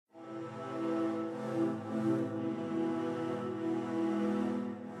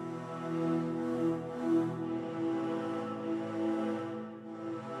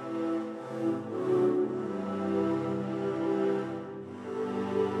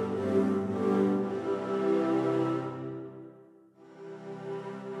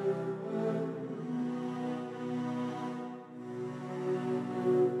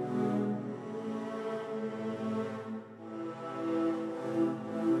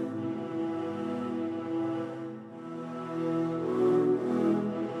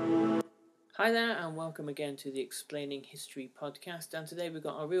Hi there and welcome again to the Explaining History podcast, and today we've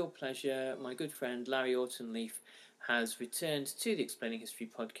got a real pleasure. My good friend Larry Auchinleaf has returned to the Explaining History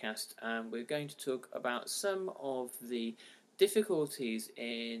podcast, and we're going to talk about some of the difficulties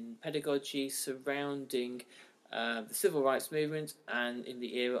in pedagogy surrounding the civil rights movement and in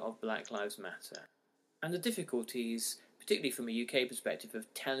the era of Black Lives Matter, and the difficulties, particularly from a UK perspective,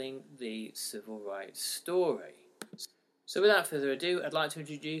 of telling the civil rights story. So without further ado, I'd like to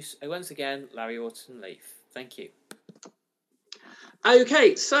introduce once again Larry Auchinleaf. Thank you.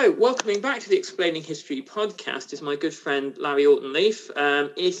 Okay, so welcoming back to the Explaining History podcast is my good friend Larry Auchinleaf.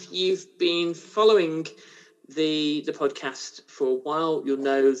 If you've been following the podcast for a while, you'll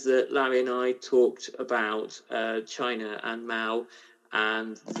know that Larry and I talked about China and Mao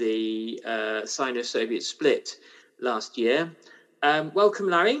and the Sino-Soviet split last year. Welcome,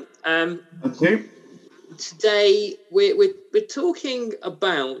 Larry. Thank you. Today we're talking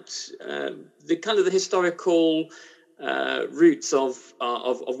about the kind of the historical roots of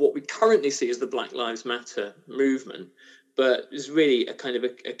what we currently see as the Black Lives Matter movement, but it's really a kind of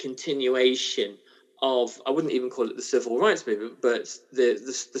a continuation of, I wouldn't even call it the civil rights movement, but the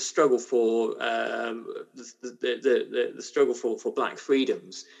struggle for the struggle for black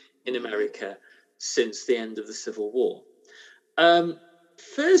freedoms in America since the end of the Civil War.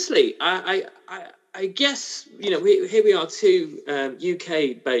 Firstly, I guess, here we are, two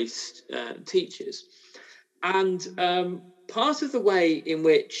UK-based teachers, and part of the way in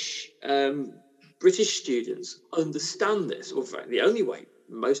which British students understand this, or in fact, the only way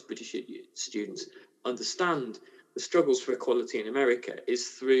most British students understand the struggles for equality in America,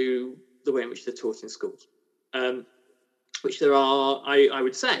 is through the way in which they're taught in schools, which there are, I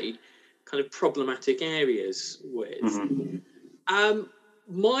would say, kind of problematic areas with. Mm-hmm.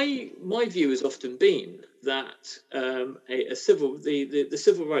 My view has often been that the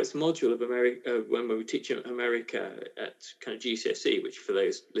civil rights module of America, when we teach America at kind of GCSE, which for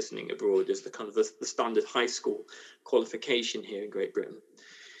those listening abroad is the kind of the standard high school qualification here in Great Britain,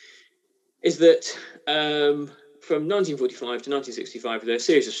 is that from 1945 to 1965 there are a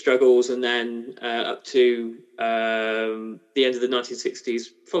series of struggles, and then up to the end of the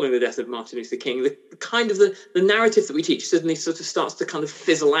 1960s, following the death of Martin Luther King, the kind of the narrative that we teach suddenly sort of starts to kind of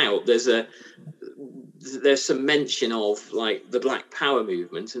fizzle out. There's some mention of like the Black Power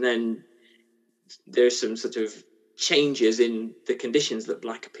movement, and then there's some sort of changes in the conditions that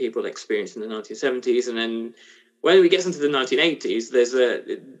Black people experienced in the 1970s, and then when we get into the 1980s,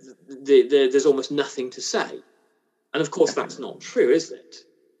 there's almost nothing to say. And of course, that's not true, is it?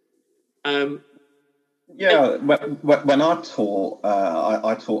 When I taught,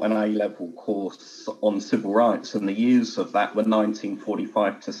 I taught an A-level course on civil rights, and the years of that were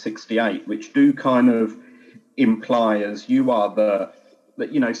 1945 to 68, which do kind of imply, as you are, that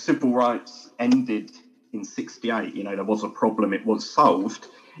civil rights ended in 68. There was a problem; it was solved.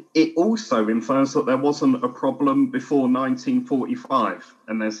 It also infers that there wasn't a problem before 1945,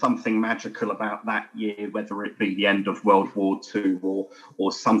 and there's something magical about that year, whether it be the end of World War II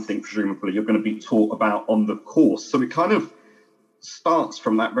or something presumably you're going to be taught about on the course. So it kind of starts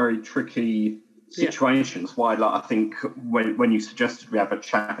from that very tricky situations. Why, I think when you suggested we have a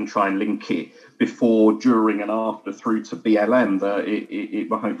chat and try and link it before, during, and after through to BLM, that it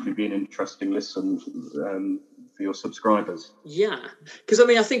will hopefully be an interesting listen for your subscribers. Yeah, because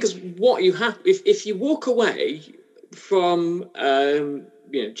I think as what you have, if you walk away from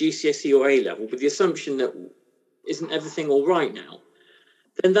GCSE or A level with the assumption that isn't everything all right now,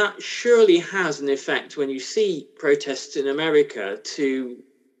 then that surely has an effect when you see protests in America to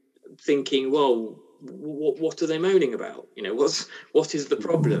thinking, well, what are they moaning about? What is the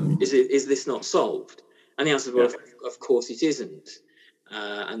problem? Is this not solved? And the answer is, well, of course it isn't.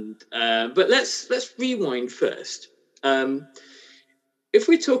 But let's rewind first. If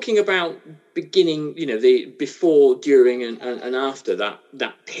we're talking about beginning, the before, during, and after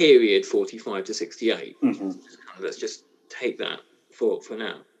that period, 45 to 68. Mm-hmm. Let's just take that for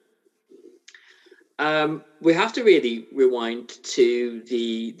now. We have to really rewind to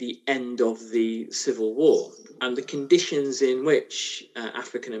the end of the Civil War and the conditions in which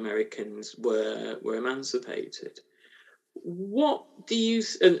African Americans were emancipated. What do you,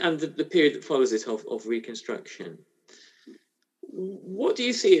 and the period that follows it of Reconstruction, what do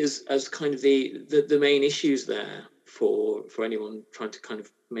you see as kind of the main issues there for anyone trying to kind of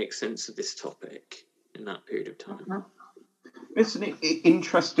make sense of this topic in that period of time? It's an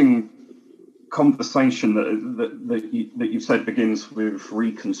interesting conversation that you said begins with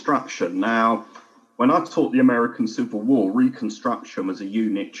Reconstruction. Now, when I taught the American Civil War, Reconstruction was a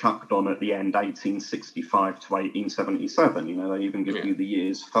unit chucked on at the end, 1865 to 1877. You know, they even give you the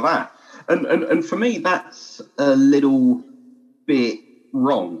years for that. And for me, that's a little bit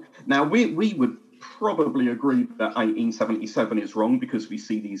wrong. Now, we would probably agree that 1877 is wrong because we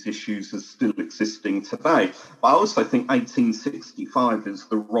see these issues as still existing today. But I also think 1865 is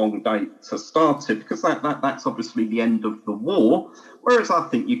the wrong date to start it, because that's obviously the end of the war. Whereas I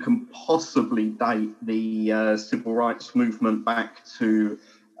think you can possibly date the civil rights movement back to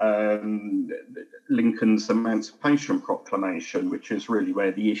Lincoln's Emancipation Proclamation, which is really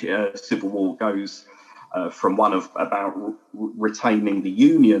where the Civil War goes from one of about retaining the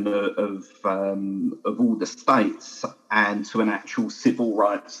union of all the states, and to an actual civil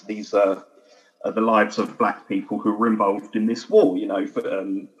rights. These are the lives of black people who were involved in this war, you know,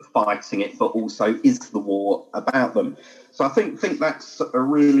 fighting it, but also is the war about them. So I think that's a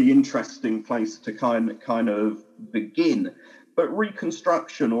really interesting place to kind of begin. But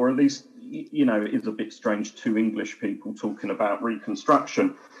Reconstruction, or at least, you know, it is a bit strange, two English people talking about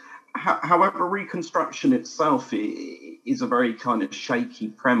Reconstruction. However, Reconstruction itself is a very kind of shaky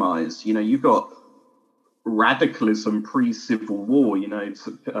premise. You know, you've got radicalism pre-Civil War, you know,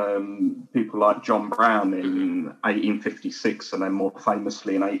 people like John Brown in 1856 and then more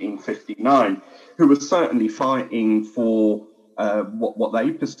famously in 1859, who were certainly fighting for what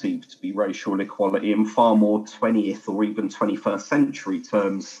they perceived to be racial equality in far more 20th or even 21st century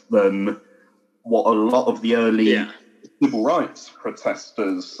terms than what a lot of the early civil rights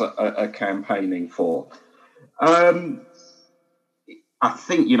protesters are campaigning for. I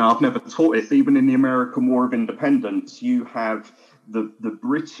think, you know, I've never taught it, but even in the American War of Independence, you have the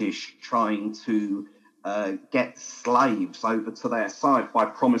British trying to get slaves over to their side by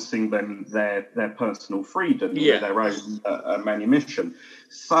promising them their personal freedom, their own manumission.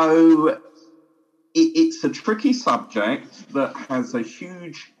 So it's a tricky subject that has a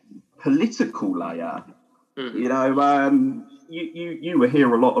huge political layer. You know, you will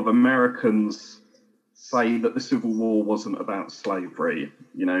hear a lot of Americans say that the Civil War wasn't about slavery.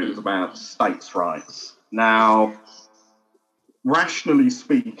 You know, it was about states' rights. Now, rationally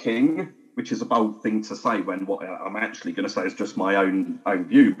speaking, which is a bold thing to say when what I'm actually going to say is just my own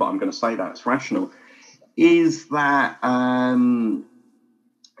view, but I'm going to say that it's rational, is that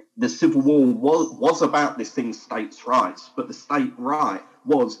the Civil War was about this thing, states' rights, but the state right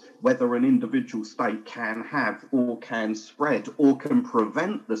was whether an individual state can have or can spread or can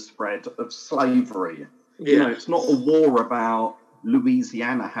prevent the spread of slavery. You know, it's not a war about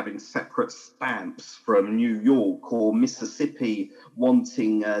Louisiana having separate stamps from New York, or Mississippi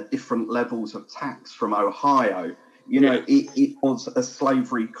wanting different levels of tax from Ohio. You know, it was a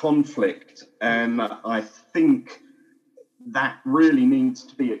slavery conflict, and I think that really needs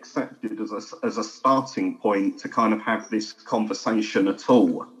to be accepted as a starting point to kind of have this conversation at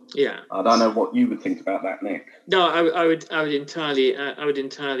all. Yeah, I don't know what you would think about that, Nick. No, I would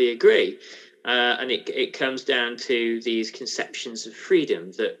entirely agree, and it comes down to these conceptions of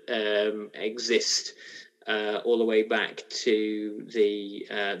freedom that exist all the way back to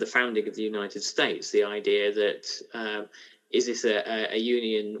the founding of the United States. The idea that is this a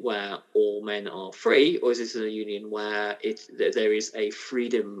union where all men are free, or is this a union where there is a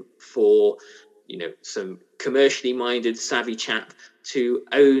freedom for, you know, some commercially minded savvy chap to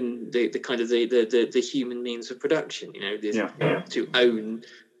own the kind of the human means of production, you know, to own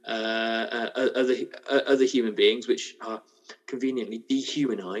other human beings, which are conveniently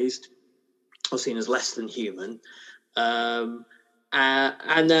dehumanized or seen as less than human,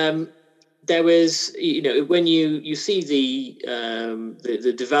 there was, you know, when you see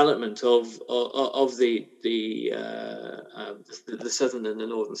the development of the southern and the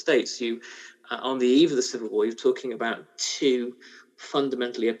northern states, you on the eve of the Civil War, you're talking about two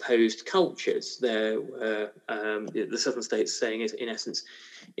fundamentally opposed cultures. There were the southern states saying, in essence,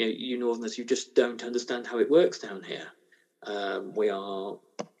 you know, you northerners, you just don't understand how it works down here.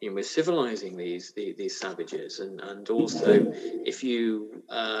 We're civilizing these savages, and also if you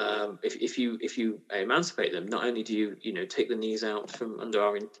emancipate them, not only do you take the knees out from under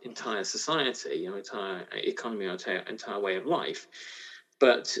our entire society, entire economy, our entire way of life,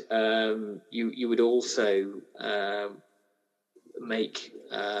 but you would also make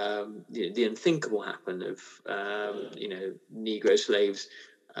the unthinkable happen of Negro slaves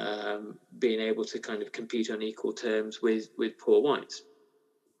being able to kind of compete on equal terms with poor whites.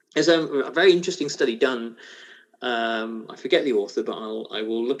 There's a very interesting study done. I forget the author, but I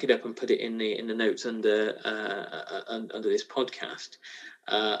will look it up and put it in the notes under this podcast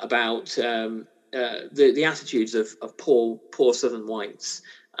about the attitudes of poor Southern whites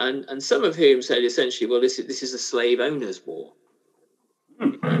and some of whom said essentially, well, this is a slave owners' war.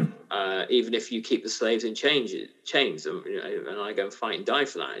 Even if you keep the slaves in chains, and I go and fight and die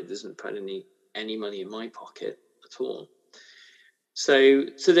for that, it doesn't put any money in my pocket at all. So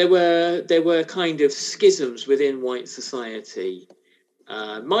there were kind of schisms within white society,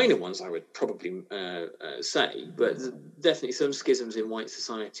 minor ones I would probably say, but definitely some schisms in white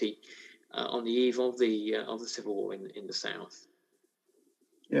society on the eve of the Civil War in the South.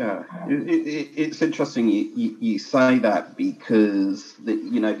 Yeah, it's interesting you say that, because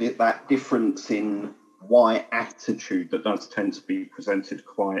that difference in white attitude that does tend to be presented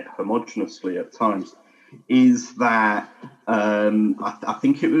quite homogeneously at times is that I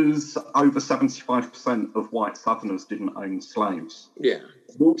think it was over 75% of white Southerners didn't own slaves. Yeah.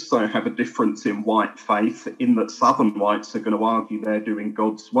 We also have a difference in white faith, in that Southern whites are going to argue they're doing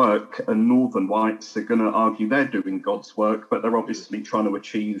God's work, and Northern whites are going to argue they're doing God's work, but they're obviously trying to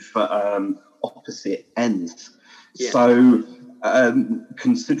achieve opposite ends. Yeah. So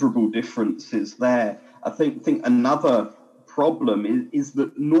considerable differences there. I think another problem is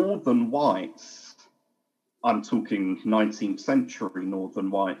that Northern whites, I'm talking 19th century Northern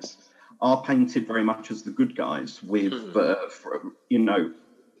whites, are painted very much as the good guys, with,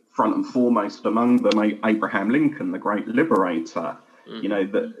 front and foremost among them, Abraham Lincoln, the great liberator.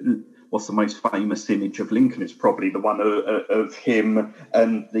 What's the most famous image of Lincoln is probably the one of him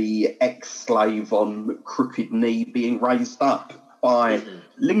and the ex-slave on Crooked Knee being raised up by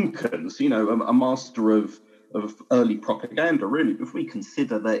Lincoln's, a master of early propaganda, really. If we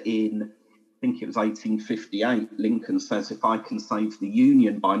consider that in, I think it was 1858, Lincoln says, if I can save the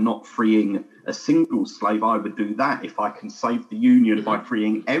Union by not freeing a single slave, I would do that. If I can save the Union by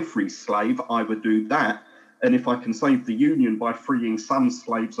freeing every slave, I would do that. And if I can save the Union by freeing some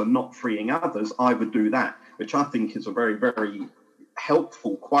slaves and not freeing others, I would do that, which I think is a very, very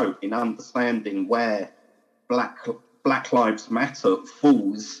helpful quote in understanding where Black Lives Matter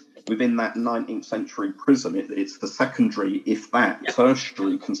falls within that 19th century prism. It's the secondary, if that,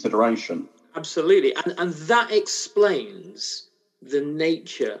 tertiary consideration. Absolutely, and that explains the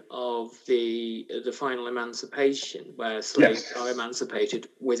nature of the final emancipation, where slaves are emancipated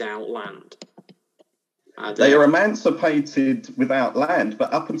without land. They are emancipated without land,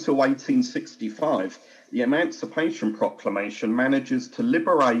 but up until 1865, the Emancipation Proclamation manages to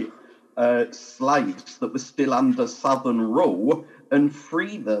liberate slaves that were still under Southern rule and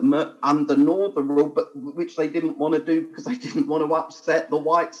free them under Northern rule, but which they didn't want to do because they didn't want to upset the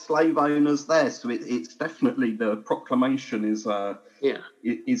white slave owners there. So it's definitely, the proclamation is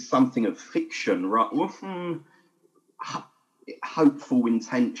something of fiction, right? Hopeful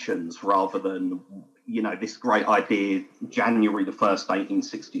intentions rather than, this great idea, January the 1st,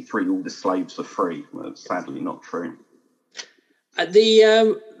 1863, all the slaves are free. Well, it's sadly not true.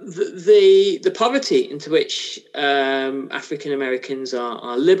 The poverty into which African Americans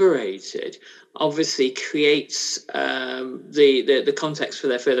are liberated obviously creates the context for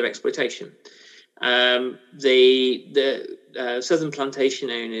their further exploitation. The Southern plantation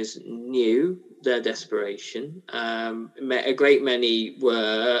owners knew their desperation. A great many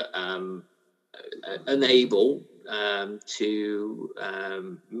were unable to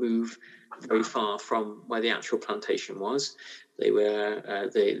move very far from where the actual plantation was. They were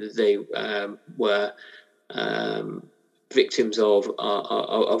victims of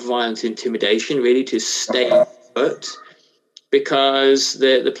violent intimidation, really, to stay put, because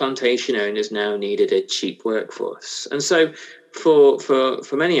the plantation owners now needed a cheap workforce. And so for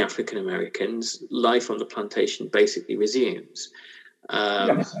many African Americans, life on the plantation basically resumes.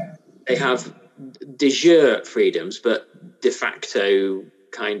 They have de jure freedoms, but de facto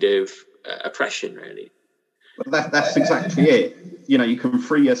kind of oppression, really. Well, that's exactly it. You can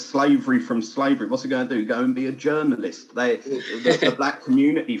free a slavery from slavery. What's it going to do? Go and be a journalist. The black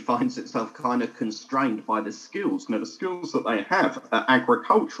community finds itself kind of constrained by the skills. The skills that they have are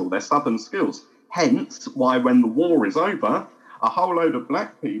agricultural. They're Southern skills. Hence why when the war is over, a whole load of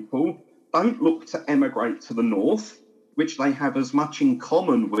black people don't look to emigrate to the north, which they have as much in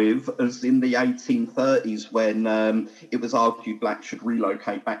common with as in the 1830s when it was argued blacks should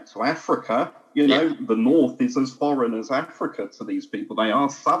relocate back to Africa. The North is as foreign as Africa to these people. They are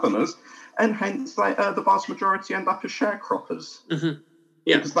Southerners, and hence the vast majority end up as sharecroppers. Mm-hmm.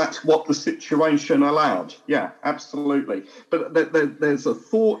 Yeah. Because that's what the situation allowed. Yeah, absolutely. But there's a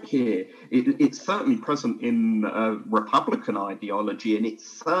thought here. It's certainly present in Republican ideology, and it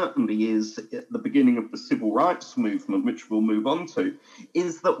certainly is at the beginning of the Civil Rights Movement, which we'll move on to,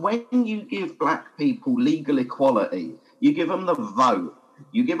 is that when you give black people legal equality, you give them the vote,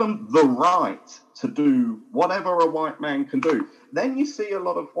 You give them the right to do whatever a white man can do. Then you see a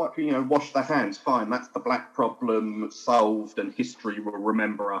lot of white people, wash their hands. Fine, that's the black problem solved, and history will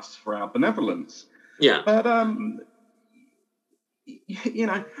remember us for our benevolence. Yeah. But I'm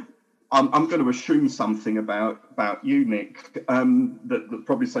going to assume something about you, Nick, that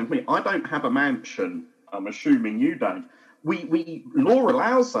probably saying to me, I don't have a mansion. I'm assuming you don't. We law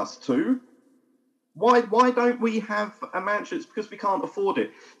allows us to. Why don't we have a mansion? It's because we can't afford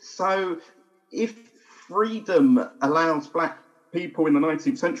it. So if freedom allows black people in the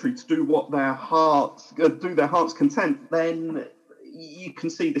 19th century to do what their hearts content, then you can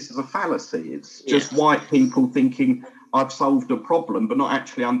see this as a fallacy. It's just white people thinking I've solved a problem, but not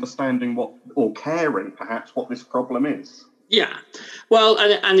actually understanding or caring perhaps what this problem is. Yeah, well,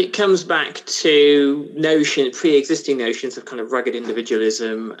 and it comes back to pre-existing notions of kind of rugged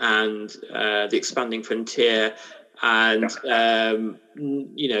individualism and the expanding frontier, and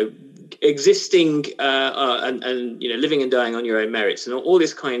existing and living and dying on your own merits, and all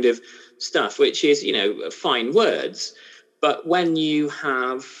this kind of stuff, which is fine words, but when you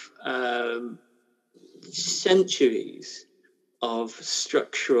have centuries of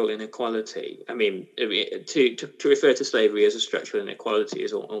structural inequality. I mean, to refer to slavery as a structural inequality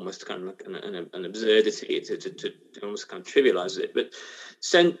is almost kind of like an absurdity to almost kind of trivialize it. But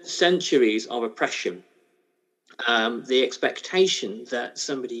centuries of oppression, the expectation that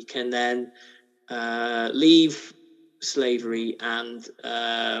somebody can then leave slavery and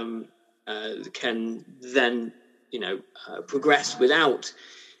can then progress without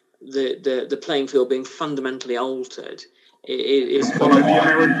the playing field being fundamentally altered. Follow the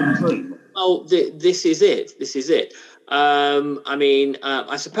American dream. Oh, this is it.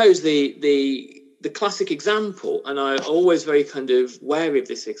 I suppose the classic example, and I'm always very kind of wary of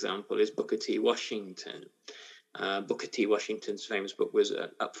this example, is Booker T. Washington. Booker T. Washington's famous book was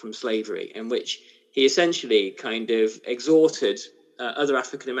Up From Slavery, in which he essentially kind of exhorted other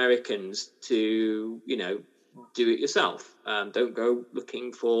African Americans to, do it yourself. Don't go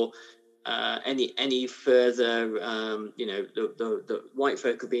looking for any further, the white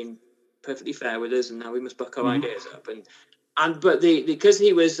folk have been perfectly fair with us, and now we must buck our ideas up. But because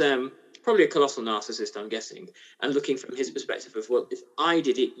he was probably a colossal narcissist, I'm guessing, and looking from his perspective of, well, if I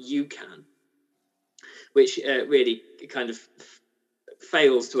did it, you can, which really kind of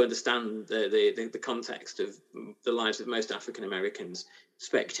fails to understand the context of the lives of most African Americans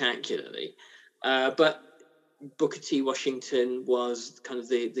spectacularly, but Booker T. Washington was kind of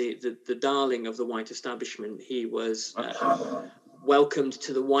the darling of the white establishment. He was welcomed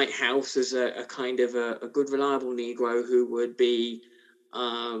to the White House as a kind of a good, reliable Negro who would be,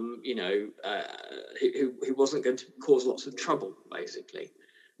 who wasn't going to cause lots of trouble, basically.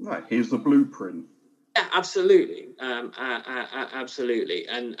 Right, here's the blueprint. Yeah, absolutely, absolutely,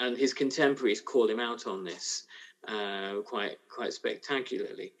 and his contemporaries called him out on this quite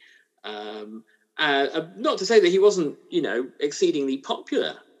spectacularly. Not to say that he wasn't, exceedingly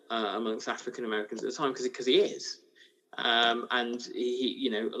popular amongst African Americans at the time, because he is, and he,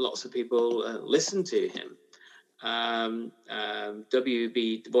 lots of people listened to him.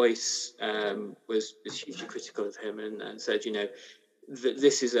 W.B. Du Bois was hugely critical of him and said, that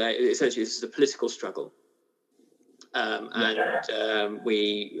this is essentially a political struggle, and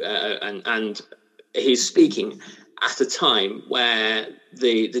he's speaking at a time where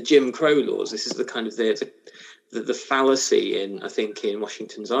the Jim Crow laws, this is the kind of the fallacy in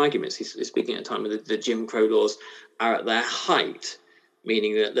Washington's arguments. He's speaking at a time when the Jim Crow laws are at their height,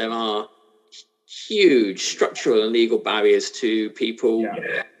 meaning that there are huge structural and legal barriers to people,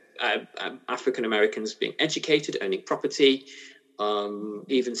 African Americans being educated, owning property,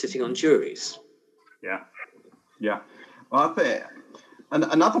 even sitting on juries. Yeah. Well, I think, and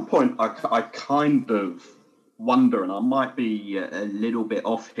another point I kind of wonder, and I might be a little bit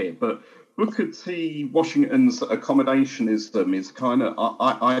off here, but Booker T. Washington's accommodationism is kind of,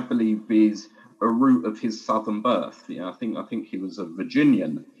 I believe, is a root of his Southern birth. I think he was a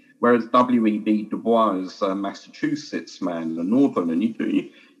Virginian, whereas W.E.B. Du Bois is a Massachusetts man, a Northern, and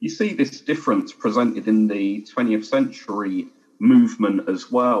you see this difference presented in the 20th century movement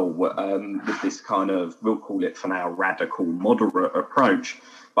as well, with this kind of, we'll call it for now, radical, moderate approach.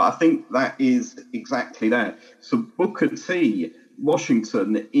 But I think that is exactly that. So Booker T.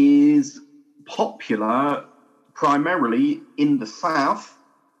 Washington is popular primarily in the South,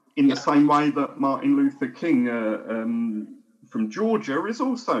 in the same way that Martin Luther King from Georgia is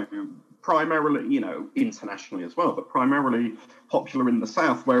also primarily, internationally as well, but primarily popular in the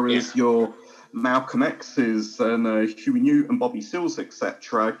South, whereas your Malcolm X's and Huey Newton, Bobby Seals,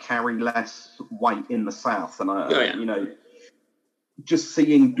 etc., carry less weight in the South. And, just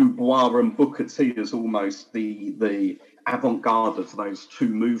seeing Du Bois and Booker T as almost the avant-garde of those two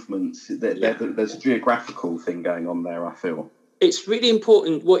movements. There's a geographical thing going on there, I feel. It's really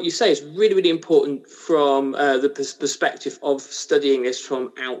important. What you say is really, really important from the perspective of studying this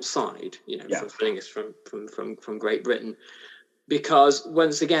from outside, from studying this from Great Britain. Because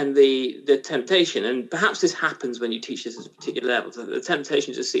once again, the temptation, and perhaps this happens when you teach this at a particular level, the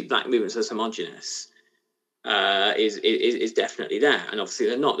temptation to see black movements as homogenous is definitely there. And obviously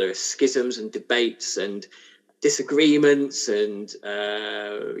they're not. There are schisms and debates and disagreements and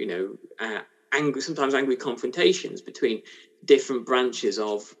sometimes angry confrontations between different branches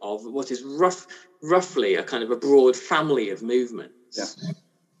of what is roughly a kind of a broad family of movements.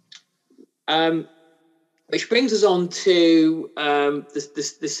 Yeah. Which brings us on to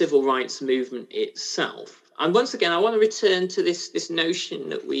the civil rights movement itself. And once again, I want to return to this notion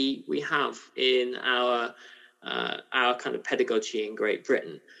that we have in our kind of pedagogy in Great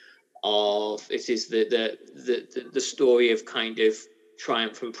Britain of it is the story of kind of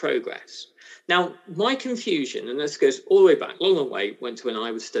triumph and progress. Now, my confusion, and this goes all the way back, long way, went to when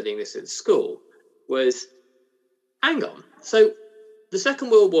I was studying this at school, was, hang on, so the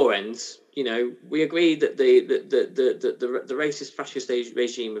Second World War ends. We agreed that the racist fascist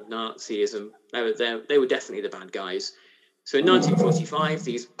regime of Nazism, they were definitely the bad guys. So in 1945,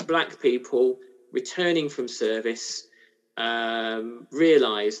 these black people returning from service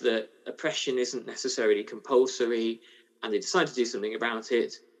realised that oppression isn't necessarily compulsory, and they decided to do something about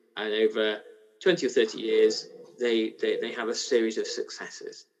it. And over 20 or 30 years, they have a series of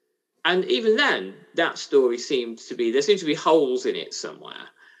successes. And even then, that story there seemed to be holes in it somewhere.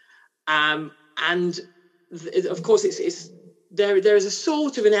 And of course, there is a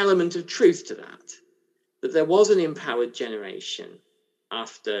sort of an element of truth to that there was an empowered generation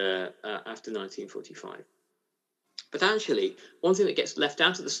after 1945. But actually, one thing that gets left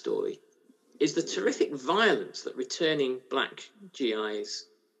out of the story is the terrific violence that returning black GIs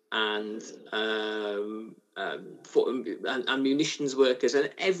and munitions workers and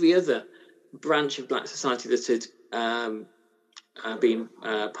every other branch of black society that had been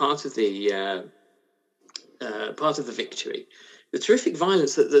part of the victory, the terrific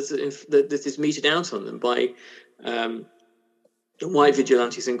violence that is meted out on them by white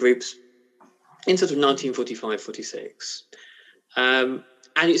vigilantes and groups in sort of 1945-46.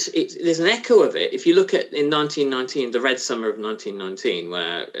 And there's an echo of it if you look at in 1919, the Red Summer of 1919,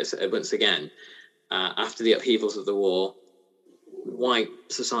 where once again, after the upheavals of the war, white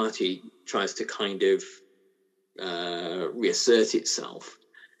society tries to kind of reassert itself.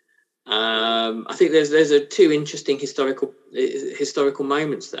 I think there's two interesting historical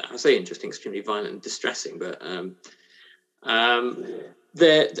moments there. I say interesting, extremely violent and distressing, but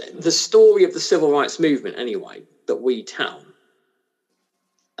the story of the civil rights movement, anyway, that we tell.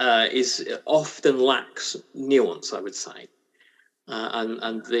 Is often lacks nuance, I would say,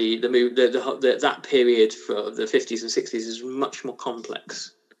 and that period for the 50s and 60s is much more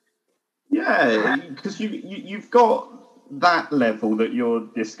complex. Yeah, because you've got that level that you're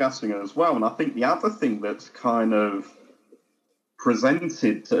discussing as well, and I think the other thing that's kind of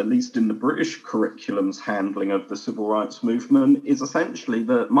presented, at least in the British curriculum's handling of the civil rights movement, is essentially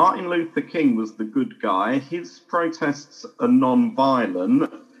that Martin Luther King was the good guy. His protests are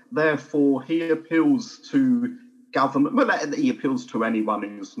non-violent. Therefore, he appeals to government. Well, he appeals to anyone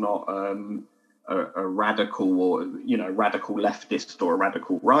who's not a radical or radical leftist or a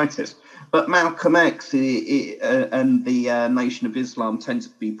radical rightist. But Malcolm X and the Nation of Islam tend to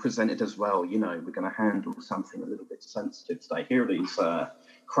be presented as well. We're going to handle something a little bit sensitive today. Here are these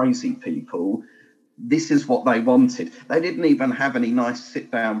crazy people. This is what they wanted. They didn't even have any nice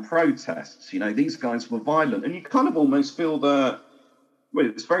sit-down protests. These guys were violent, and you kind of almost feel that. Well,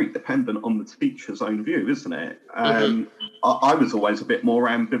 it's very dependent on the teacher's own view, isn't it? I was always a bit more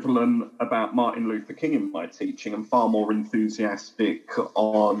ambivalent about Martin Luther King in my teaching and far more enthusiastic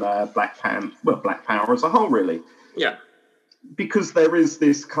on Black Power as a whole, really. Yeah. Because there is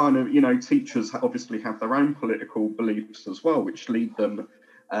this kind of, teachers obviously have their own political beliefs as well, which lead them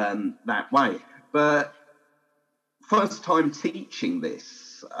that way. But first time teaching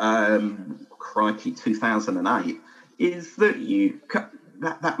this, crikey, 2008, is that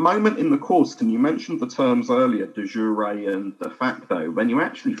that moment in the course, and you mentioned the terms earlier, de jure and de facto, when you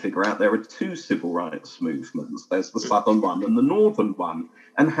actually figure out there are two civil rights movements. There's the southern one and the northern one,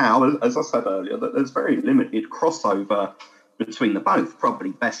 and how, as I said earlier, that there's very limited crossover between the both,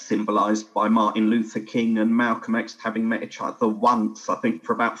 probably best symbolised by Martin Luther King and Malcolm X having met each other once, I think,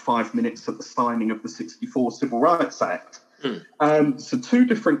 for about 5 minutes at the signing of the 1964 Civil Rights Act. So two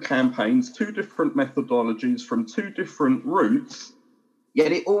different campaigns, two different methodologies from two different routes,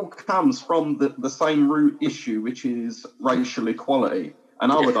 Yet it all comes from the same root issue, which is racial equality.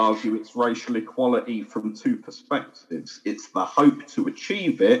 And I would argue it's racial equality from two perspectives. It's the hope to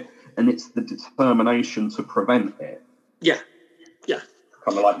achieve it, and it's the determination to prevent it. Yeah.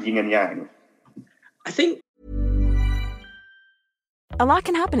 Kind of like yin and yang. I think A lot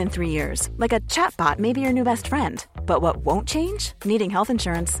can happen in 3 years, like a chatbot may be your new best friend. But what won't change? Needing health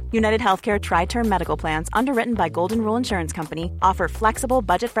insurance. United Healthcare Tri-Term Medical Plans, underwritten by Golden Rule Insurance Company, offer flexible,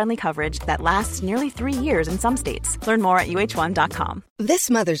 budget-friendly coverage that lasts nearly 3 years in some states. Learn more at uh1.com. This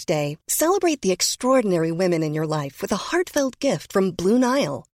Mother's Day, celebrate the extraordinary women in your life with a heartfelt gift from Blue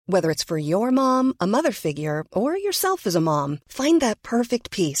Nile. Whether it's for your mom, a mother figure, or yourself as a mom, find that perfect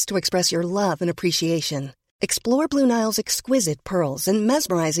piece to express your love and appreciation. Explore Blue Nile's exquisite pearls and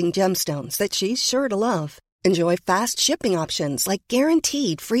mesmerizing gemstones that she's sure to love. Enjoy fast shipping options like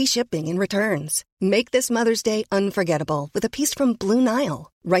guaranteed free shipping and returns. Make this Mother's Day unforgettable with a piece from Blue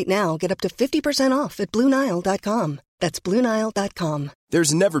Nile. Right now, get up to 50% off at BlueNile.com. That's BlueNile.com.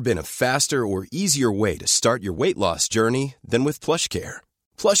 There's never been a faster or easier way to start your weight loss journey than with PlushCare.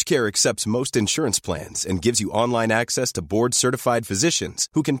 PlushCare accepts most insurance plans and gives you online access to board-certified physicians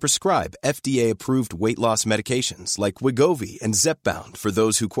who can prescribe FDA-approved weight loss medications like Wegovy and Zepbound for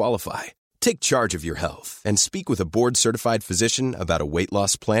those who qualify. Take charge of your health and speak with a board-certified physician about a weight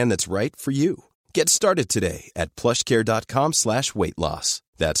loss plan that's right for you. Get started today at plushcare.com/weight loss.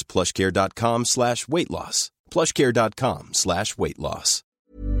 That's plushcare.com/weight loss. plushcare.com/weight loss.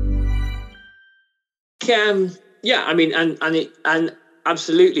 Yeah, I mean, and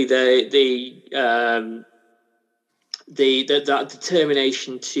absolutely, that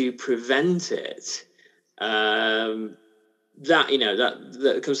determination to prevent it, that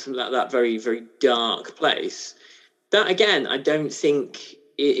comes from that very, very dark place. That again, I don't think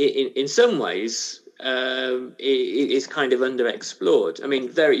in some ways it is kind of underexplored. I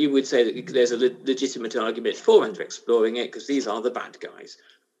mean, you would say that there's a legitimate argument for underexploring it because these are the bad guys,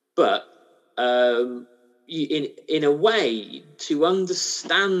 but in a way, to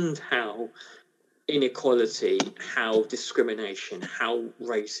understand how inequality, how discrimination, how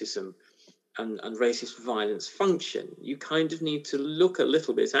racism and racist violence function, you kind of need to look a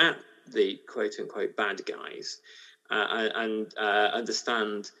little bit at the quote-unquote bad guys and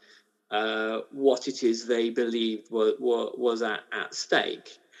understand what it is they believed was at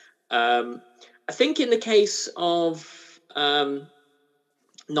stake. I think in the case of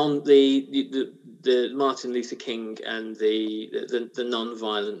the Martin Luther King and the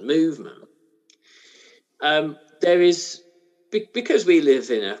non-violent movement, there is, because we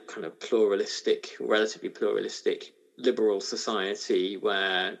live in a kind of relatively pluralistic, liberal society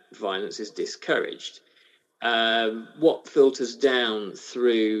where violence is discouraged. What filters down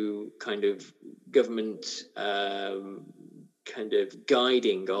through kind of government kind of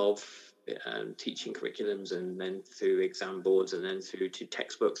guiding of teaching curriculums, and then through exam boards, and then through to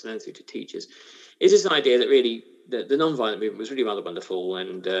textbooks, and then through to teachers, is this idea that really the non-violent movement was really rather wonderful,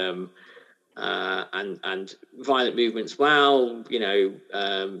 and violent movements, well,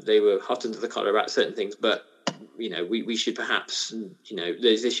 they were hot under the collar about certain things, but we should perhaps,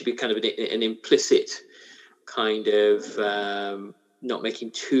 there should be kind of an implicit kind of not making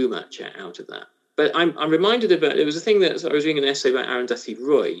too much out of that. But I'm reminded about, there was a thing that I was reading an essay about Arundhati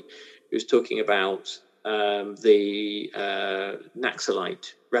Roy, who was talking about the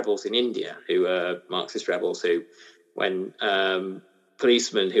Naxalite rebels in India, who are Marxist rebels who, when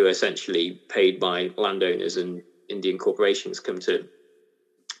policemen who are essentially paid by landowners and Indian corporations come to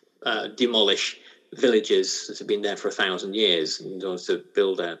demolish villages that have been there for 1,000 years in order to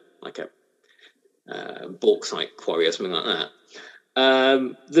build a bauxite quarry or something like that.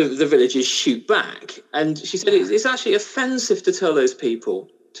 The villagers shoot back, and she said it's actually offensive to tell those people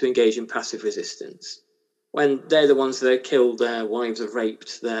to engage in passive resistance when they're the ones that are killed, their wives are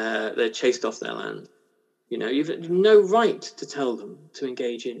raped, they're chased off their land. You've no right to tell them to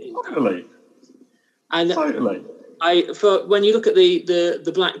engage in totally. And totally. When you look at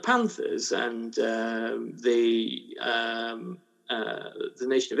the Black Panthers and the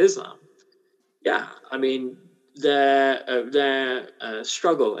Nation of Islam, yeah, I mean their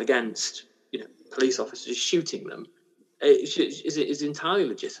struggle against police officers shooting them is entirely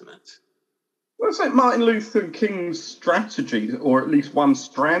legitimate. Well, it's like Martin Luther King's strategy, or at least one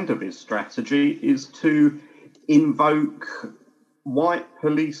strand of his strategy, is to invoke white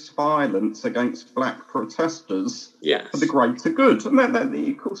police violence against black protesters for the greater good. And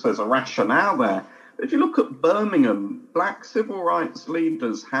of course, there's a rationale there. But if you look at Birmingham, black civil rights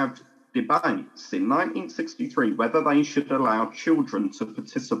leaders have debates in 1963 whether they should allow children to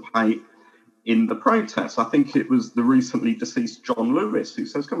participate in the protests. I think it was the recently deceased John Lewis who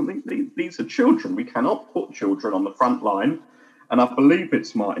says, come on, these are children. We cannot put children on the front line. And I believe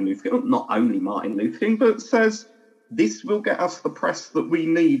it's Martin Luther King, not only Martin Luther King, but says this will get us the press that we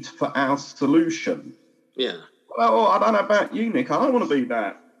need for our solution. Yeah. Well, I don't know about you, Nick. I don't want to be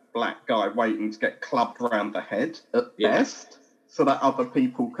that black guy waiting to get clubbed around the head at best, so that other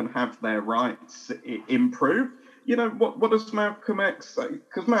people can have their rights improved. You know, what does Malcolm X say?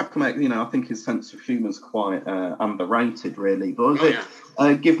 Because Malcolm X, you know, I think his sense of humour is quite underrated, really. But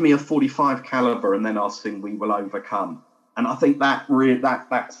give me a 45 caliber and then I'll sing "We Will Overcome." And I think that's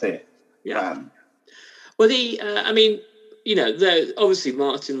it. Yeah. Well, I mean, you know, obviously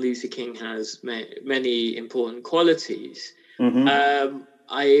Martin Luther King has many important qualities. Mm-hmm.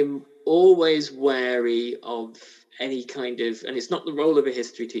 I'm always wary of any kind of, and it's not the role of a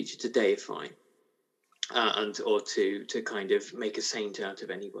history teacher to deify or to kind of make a saint out of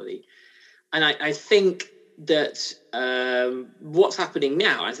anybody. And I think that what's happening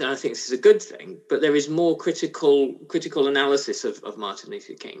now, I think this is a good thing, but there is more critical analysis of Martin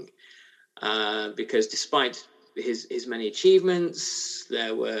Luther King, because despite his many achievements,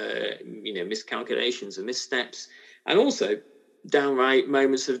 there were, you know, miscalculations and missteps, and also downright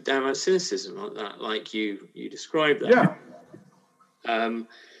moments of downright cynicism like that, like you described that. Yeah.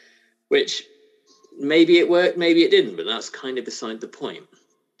 Which maybe it worked, maybe it didn't, but that's kind of beside the point.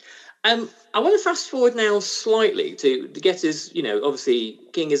 I want to fast forward now slightly to get us, you know, obviously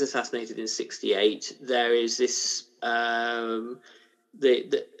King is assassinated in 1968. There is this, again,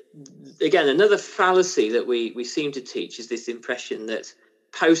 another fallacy that we seem to teach is this impression that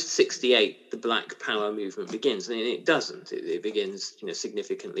post 1968 the Black Power movement begins, and it doesn't. It begins, you know,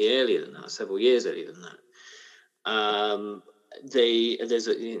 significantly earlier than that, several years earlier than that. There's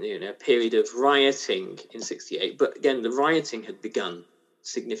a period of rioting in 1968, but again, the rioting had begun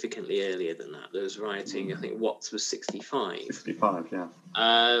significantly earlier than that. There was rioting, I think Watts was 1965. 65, yeah.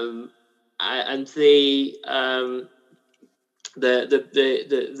 And the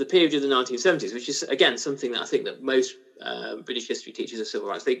period of the 1970s, which is again something that I think that most British history teachers of civil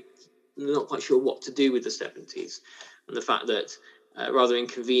rights, they're not quite sure what to do with the 70s, and the fact that rather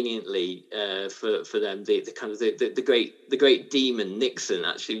inconveniently for them, the great demon Nixon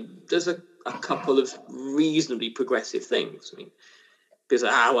actually does a couple of reasonably progressive things. I mean, because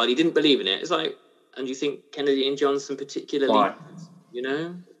well, he didn't believe in it. It's like, and you think Kennedy and Johnson particularly? Why? You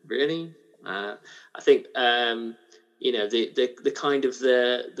know, really? I think you know, the kind of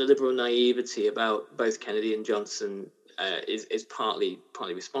the liberal naivety about both Kennedy and Johnson is partly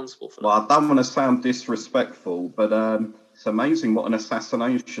responsible for that. Well, I don't want to sound disrespectful, but it's amazing what an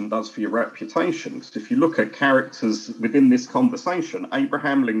assassination does for your reputation. Because if you look at characters within this conversation,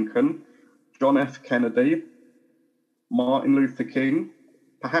 Abraham Lincoln, John F. Kennedy, Martin Luther King,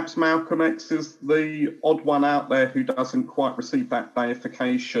 perhaps Malcolm X is the odd one out there who doesn't quite receive that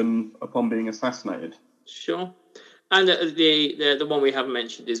deification upon being assassinated. Sure. And the one we haven't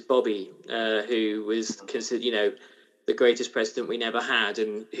mentioned is Bobby, who was considered, you know, the greatest president we never had,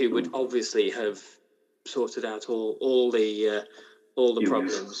 and who would obviously have sorted out all the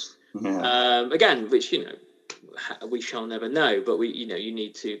problems. Yeah. Again, which, you know, we shall never know, but you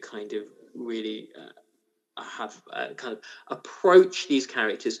need to kind of really have kind of approach these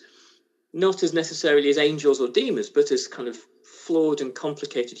characters not as necessarily as angels or demons, but as kind of flawed and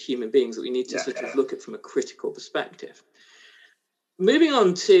complicated human beings that we need to sort of look at from a critical perspective. Moving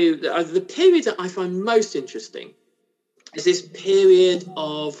on to the period that I find most interesting is this period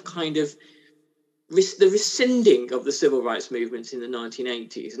of kind of the rescinding of the civil rights movement in the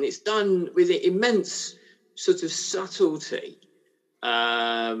 1980s, and it's done with immense sort of subtlety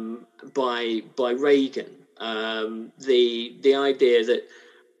by Reagan. The idea that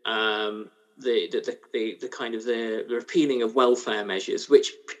the kind of the repealing of welfare measures,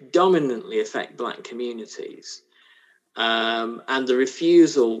 which predominantly affect black communities, and the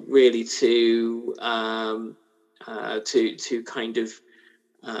refusal really to kind of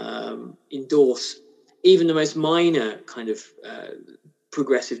endorse even the most minor kind of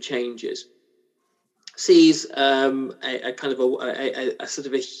progressive changes, sees a kind of a sort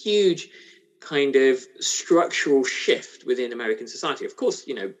of a huge kind of structural shift within American society. Of course,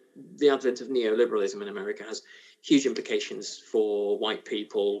 you know, the advent of neoliberalism in America has huge implications for white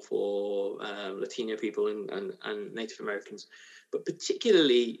people, for Latino people and Native Americans, but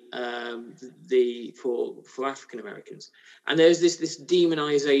particularly for African Americans. And there's this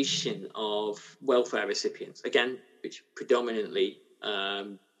demonization of welfare recipients, again, which predominantly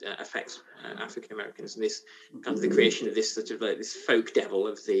affects African Americans, and this kind of the creation of this sort of like this folk devil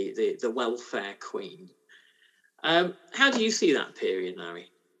of the welfare queen. How do you see that period, Larry?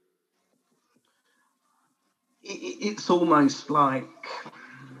 It's almost like,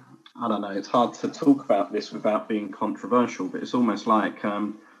 I don't know, it's hard to talk about this without being controversial, but it's almost like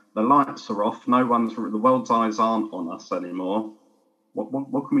the lights are off, the world's eyes aren't on us anymore.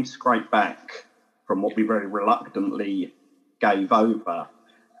 What can we scrape back from what we very reluctantly gave over?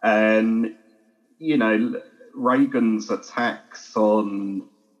 And, Reagan's attacks on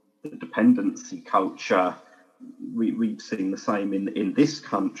the dependency culture, we've seen the same in this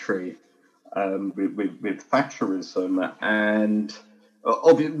country with Thatcherism, and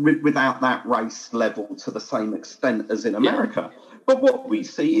without that race level to the same extent as in America. But what we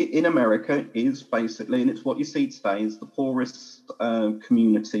see in America is basically, and it's what you see today, is the poorest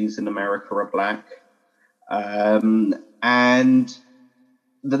communities in America are black. And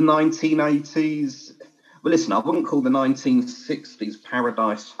the 1980s, well, listen, I wouldn't call the 1960s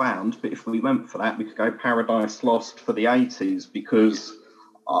Paradise Found, but if we went for that, we could go Paradise Lost for the 80s, because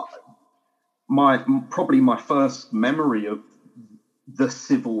probably my first memory of the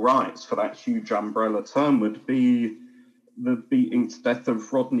civil rights, for that huge umbrella term, would be the beating to death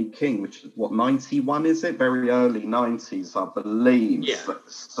of Rodney King, which is, 91 is it? Very early 90s, I believe. Yeah.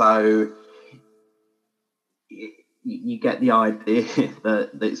 So you get the idea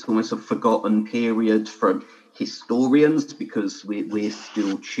that it's almost a forgotten period from historians, because we're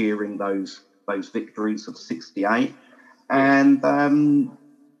still cheering those victories of 68. And that's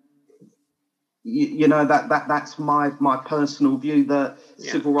my personal view, that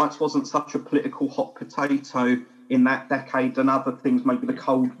civil rights wasn't such a political hot potato in that decade, and other things, maybe the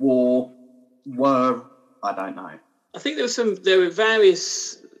Cold War, were, I don't know. I think there were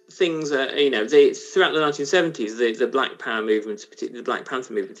various things that, throughout the 1970s, the Black Power movement, particularly the Black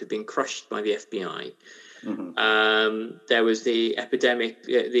Panther movement, had been crushed by the FBI. Mm-hmm. There was the epidemic,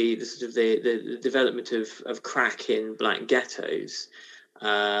 the development of crack in black ghettos,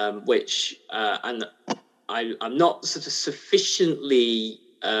 which and I'm not sort of sufficiently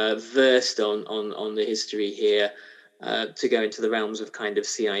versed on the history here to go into the realms of kind of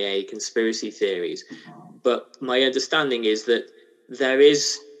CIA conspiracy theories, but my understanding is that there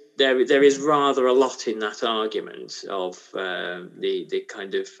is rather a lot in that argument of the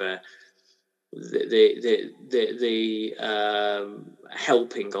kind of the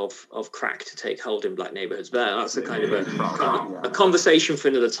helping of crack to take hold in black neighborhoods. But that's a kind of a conversation for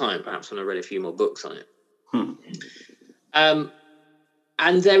another time, perhaps when I read a few more books on it.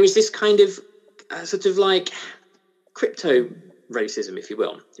 And there is this kind of sort of like crypto racism, if you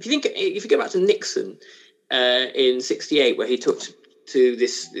will. If you go back to Nixon in '68, where he took to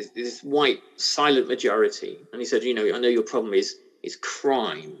this white silent majority, and he said, I know your problem is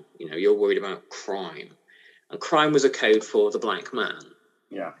crime. You're worried about crime, and crime was a code for the black man.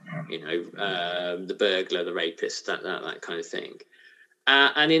 Yeah. The burglar, the rapist, that kind of thing.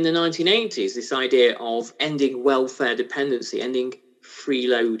 And in the 1980s, this idea of ending welfare dependency, ending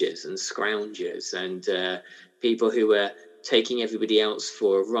freeloaders and scroungers and people who were taking everybody else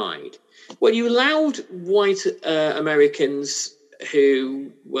for a ride. Well, you allowed white Americans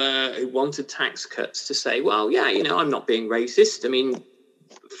who wanted tax cuts to say, well, I'm not being racist. I mean,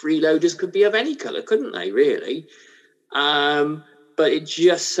 freeloaders could be of any colour, couldn't they, really? But it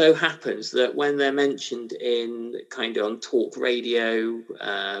just so happens that when they're mentioned in kind of on talk radio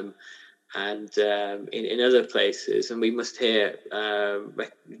and in other places, and we must here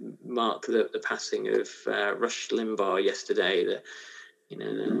mark the passing of Rush Limbaugh yesterday, that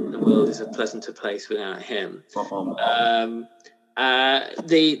the world is a pleasanter place without him. Who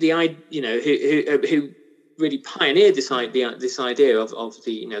really pioneered this idea of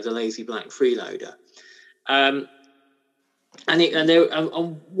the lazy black freeloader. And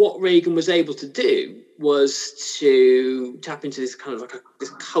what Reagan was able to do was to tap into this kind of like this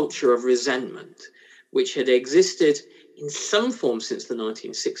culture of resentment, which had existed in some form since the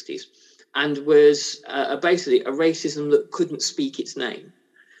 1960s, and was basically a racism that couldn't speak its name.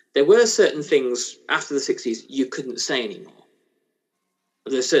 There were certain things after the 60s you couldn't say anymore.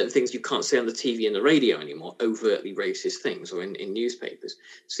 There's certain things you can't say on the TV and the radio anymore, overtly racist things, or in newspapers.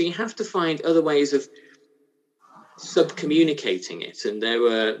 So you have to find other ways of sub-communicating it, and there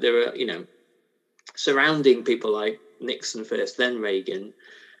were surrounding people like Nixon first, then Reagan,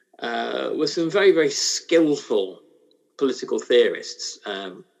 were some very, very skillful political theorists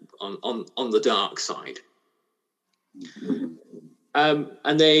on the dark side.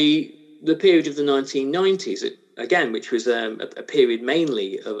 And the period of the 1990s, again, which was a period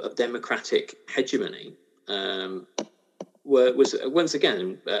mainly of democratic hegemony, was once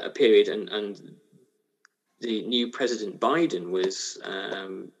again a period, and the new President Biden was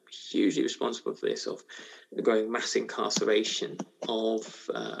hugely responsible for this, of the growing mass incarceration of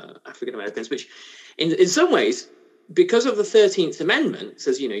African Americans, which in some ways, because of the 13th Amendment,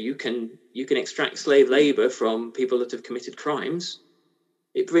 says, you can extract slave labor from people that have committed crimes.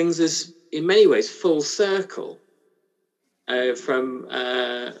 It brings us in many ways full circle from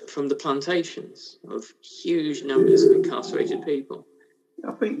the plantations of huge numbers of incarcerated people.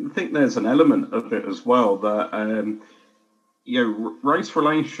 I think there's an element of it as well that race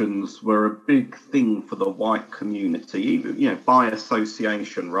relations were a big thing for the white community, even by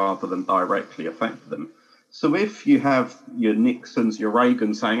association rather than directly affect them. So if you have your Nixons, your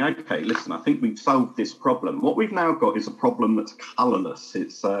Reagans saying, okay, listen, I think we've solved this problem. What we've now got is a problem that's colourless.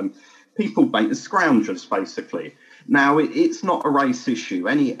 It's people scroungers, basically. Now, it's not a race issue.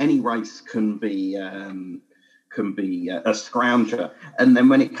 Any race can be a scrounger. And then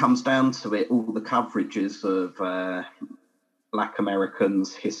when it comes down to it, all the coverages of Black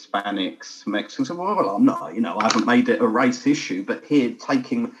Americans, Hispanics, Mexicans, well, I'm not, I haven't made it a race issue, but here,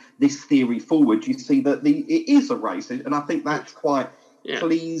 taking this theory forward, you see that it is a race. And I think that's quite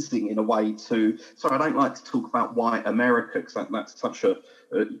pleasing in a way to, sorry, I don't like to talk about white America because that's such a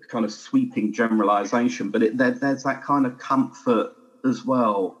kind of sweeping generalization, but there's that kind of comfort as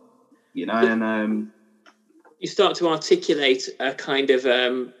well, and you start to articulate a kind of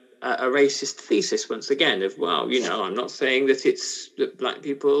a racist thesis once again of, well, I'm not saying that it's that black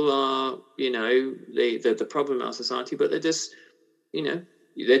people are, the problem in our society, but they're just,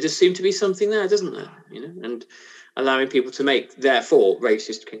 there just seem to be something there, doesn't there? And allowing people to make, therefore,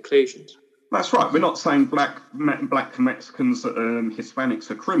 racist conclusions. That's right. We're not saying black Mexicans,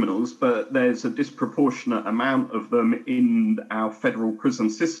 Hispanics are criminals, but there's a disproportionate amount of them in our federal prison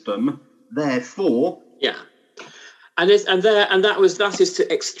system. Therefore, and that is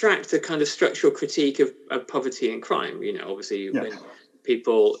to extract a kind of structural critique of poverty and crime. Obviously, when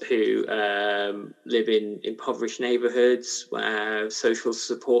people who live in impoverished neighbourhoods where social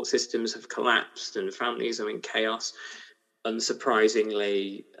support systems have collapsed and families are in chaos,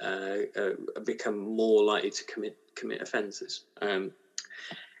 unsurprisingly become more likely to commit offences.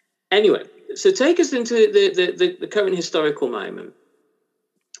 Anyway, so take us into the current historical moment.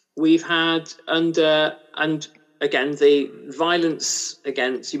 We've had and again the violence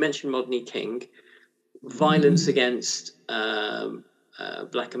against, you mentioned Rodney King, violence against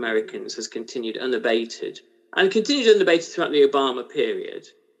Black Americans has continued unabated throughout the Obama period,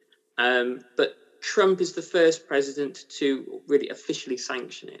 but Trump is the first president to really officially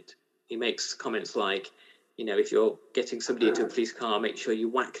sanction it. He makes comments like, if you're getting somebody into a police car, make sure you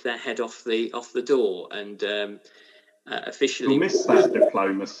whack their head off the door, and officially. You miss that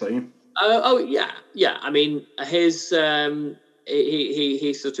diplomacy. Yeah. I mean, his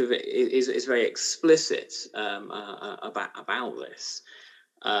he sort of is very explicit about this,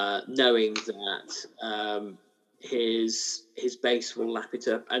 knowing that his base will lap it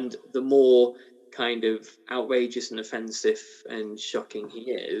up, and the more kind of outrageous and offensive and shocking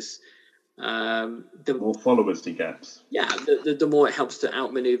he is, the more followers he gets. Yeah, the more it helps to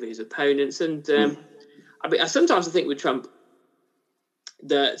outmaneuver his opponents. And I sometimes think with Trump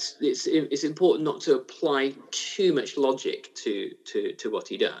that it's important not to apply too much logic to what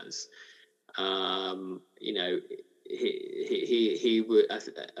he does. He would.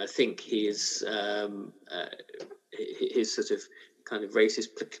 I think his sort of kind of racist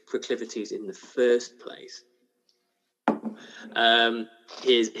proclivities in the first place,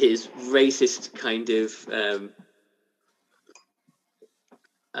 his racist kind of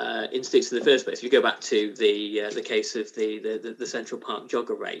instincts in the first place. If you go back to the case of the Central Park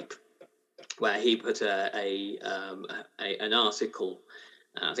jogger rape, where he put an article,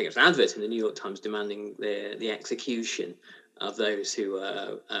 I think it was an advert in the New York Times, demanding the execution of those who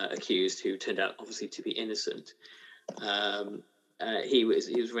were accused, who turned out obviously to be innocent. He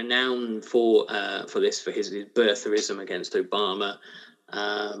was renowned for this, for his birtherism against Obama,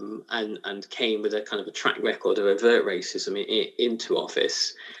 and came with a kind of a track record of overt racism into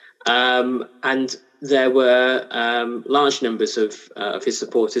office. And there were large numbers of his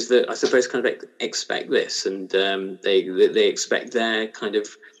supporters that I suppose kind of expect this, and they expect their kind of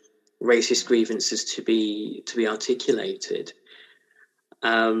racist grievances to be articulated.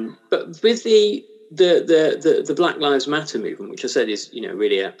 But with the Black Lives Matter movement, which I said is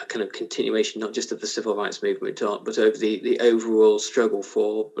really a kind of continuation not just of the civil rights movement, but over the overall struggle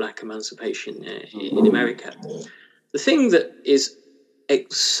for Black emancipation in America. The thing that is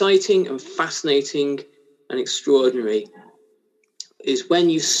exciting and fascinating and extraordinary is when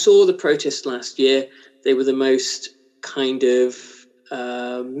you saw the protests last year, they were the most kind of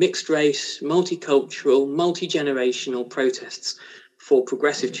mixed race, multicultural, multi-generational protests for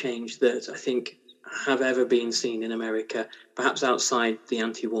progressive change that I think have ever been seen in America, perhaps outside the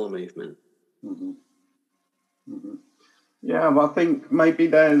anti-war movement. Mm-hmm. Mm-hmm. Yeah, well, I think maybe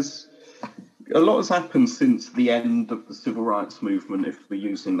there's a lot has happened since the end of the civil rights movement, if we're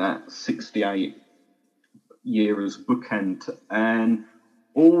using that 68 year as bookend, and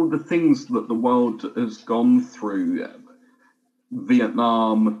all the things that the world has gone through,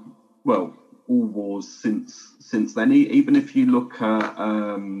 Vietnam, well, all wars since then. Even if you look at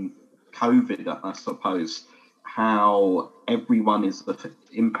COVID, I suppose, how everyone is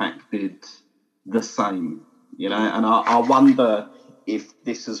impacted the same, you know, and I wonder if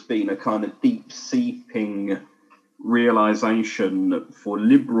this has been a kind of deep seeping realization for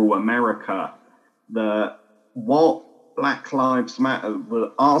liberal America that what Black Lives Matter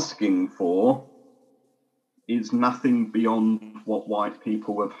were asking for is nothing beyond what white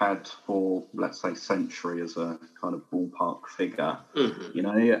people have had for, let's say, century as a kind of ballpark figure. Mm-hmm. You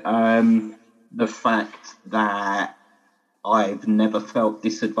know, the fact that I've never felt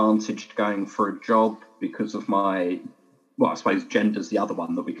disadvantaged going for a job because of my, well, I suppose gender's the other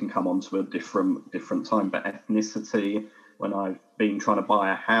one that we can come on to a different time, but ethnicity. When I've been trying to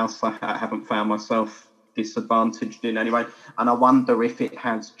buy a house, I haven't found myself disadvantaged in any way. And I wonder if it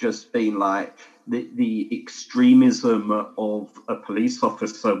has just been like the extremism of a police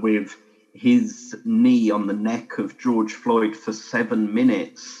officer with his knee on the neck of George Floyd for 7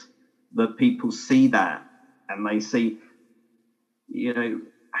 minutes, that people see that and they see, you know,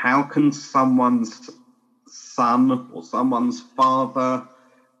 how can someone's son or someone's father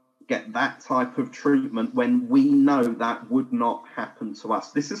get that type of treatment when we know that would not happen to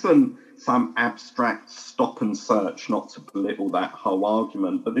us? This isn't some abstract stop and search, not to belittle that whole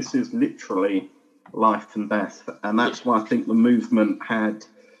argument, but this is literally life and death. And that's why I think the movement had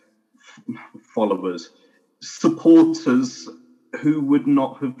followers, supporters who would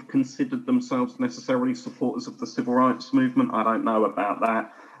not have considered themselves necessarily supporters of the civil rights movement. I don't know about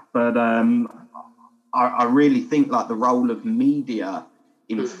that. But I really think like the role of media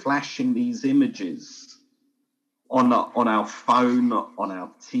in flashing these images on our phone, on our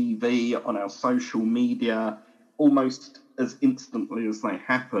TV, on our social media, almost as instantly as they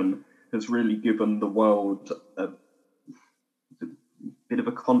happen, has really given the world a bit of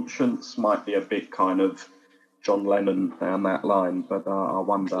a conscience. Might be a bit kind of John Lennon down that line, but I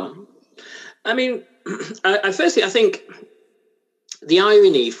wonder. I mean, firstly, I think the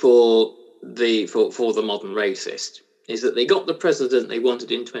irony for the modern racist is that they got the president they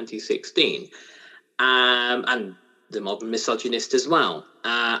wanted in 2016, and the modern misogynist as well.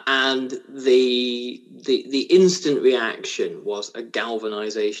 And the instant reaction was a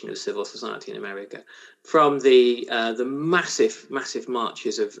galvanization of civil society in America, from the massive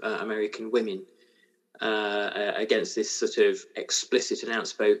marches of American women against this sort of explicit and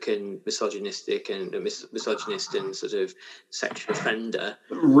outspoken misogynist and sort of sexual offender,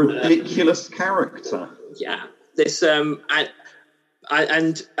 ridiculous character. Yeah, this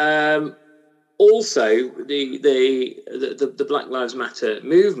also the Black Lives Matter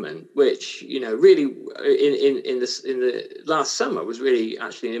movement, which, you know, really in the last summer was really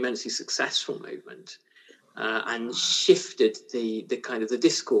actually an immensely successful movement, and shifted the kind of the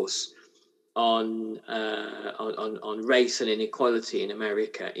discourse on race and inequality in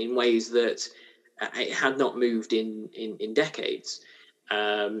America in ways that it had not moved in decades.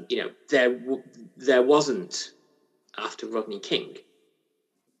 You know, there wasn't, after Rodney King,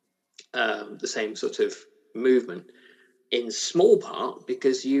 the same sort of movement, in small part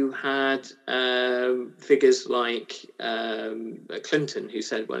because you had figures like Clinton, who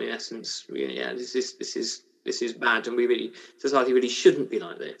said, well, in essence, yeah, this is bad, and society really shouldn't be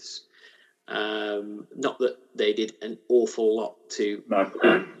like this. Not that they did an awful lot to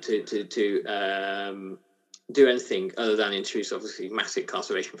do anything other than introduce, obviously, mass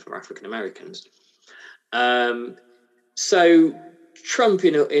incarceration for African Americans. So Trump,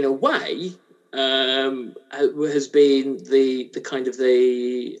 in a way, has been the kind of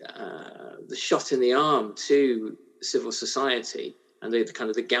the shot in the arm to civil society, and the kind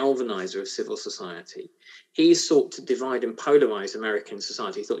of the galvanizer of civil society. He sought to divide and polarize American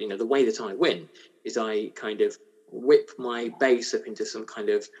society. He thought, you know, the way that I win is I kind of whip my base up into some kind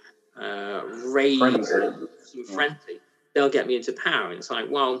of rage, some frenzy. They'll get me into power. And it's like,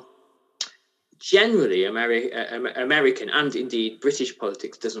 well, generally American and indeed British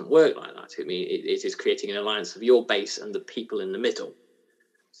politics doesn't work like that. I mean, it is creating an alliance of your base and the people in the middle.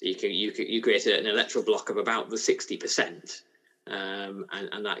 So you create an electoral block of about the 60%,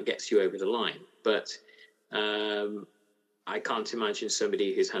 and that gets you over the line. But I can't imagine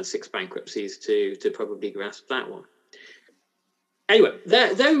somebody who's had 6 bankruptcies to probably grasp that one. Anyway,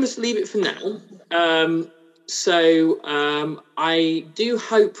 there we must leave it for now. I do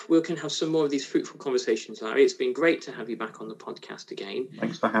hope we can have some more of these fruitful conversations, Larry. It's been great to have you back on the podcast again.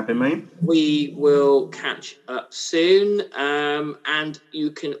 Thanks for having me. We will catch up soon. And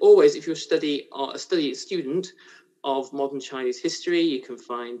you can always, if you're a student of modern Chinese history, you can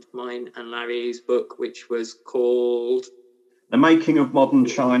find mine and Larry's book, which was called The Making of Modern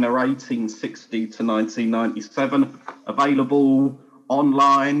China, 1860 to 1997, available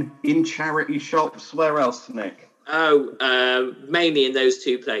online, in charity shops. Where else, Nick? Mainly in those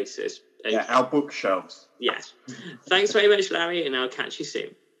two places. Yeah, our bookshelves. Yes. Thanks very much, Larry, and I'll catch you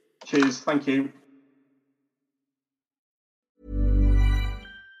soon. Cheers. Thank you.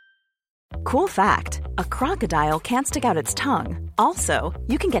 Cool fact, a crocodile can't stick out its tongue. Also,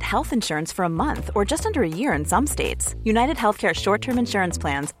 you can get health insurance for a month or just under a year in some states. United Healthcare short-term insurance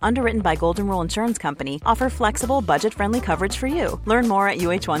plans, underwritten by Golden Rule Insurance Company, offer flexible, budget-friendly coverage for you. Learn more at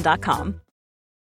uh1.com.